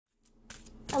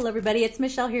Hello everybody, it's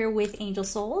Michelle here with Angel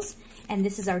Souls, and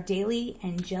this is our daily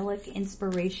angelic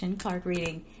inspiration card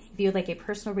reading. If you would like a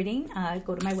personal reading,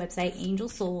 go to my website,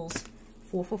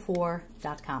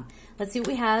 angelsouls444.com. Let's see what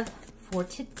we have for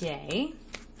today.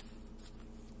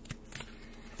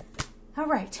 All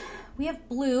right, we have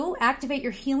blue, activate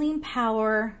your healing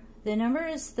power. The number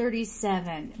is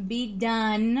 37. Be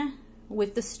done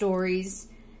with the stories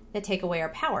that take away our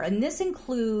power. And this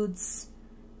includes,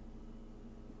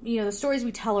 the stories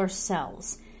we tell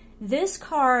ourselves. This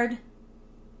card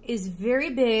is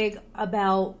very big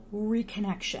about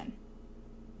reconnection,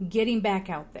 getting back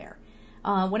out there.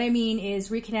 What I mean is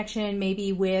reconnection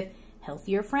maybe with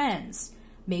healthier friends,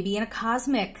 maybe in a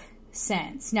cosmic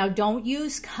sense. Now, don't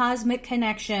use cosmic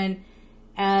connection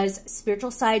as spiritual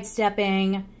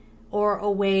sidestepping or a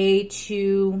way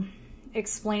to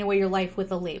explain away your life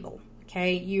with a label.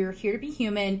 Okay, you're here to be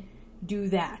human. Do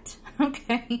that.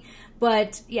 Okay,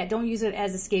 but yeah, don't use it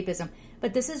as escapism.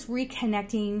 But this is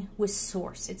reconnecting with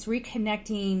source. It's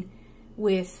reconnecting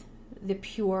with the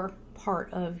pure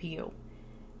part of you.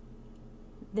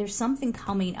 There's something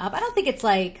coming up. I don't think it's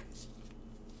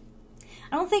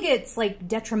like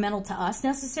detrimental to us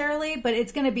necessarily, but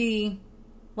it's going to be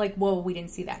like, whoa, we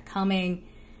didn't see that coming.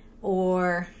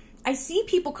 Or I see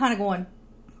people kind of going,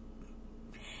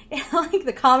 like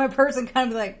the common person kind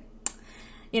of like,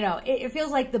 it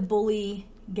feels like the bully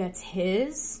gets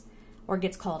his or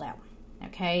gets called out.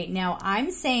 Okay, now I'm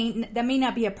saying that may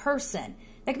not be a person.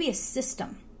 That could be a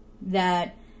system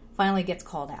that finally gets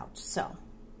called out. So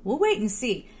we'll wait and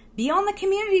see. Be on the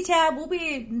community tab. We'll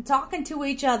be talking to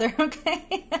each other,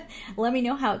 okay? Let me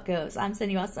know how it goes. I'm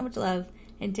sending you all so much love,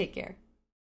 and take care.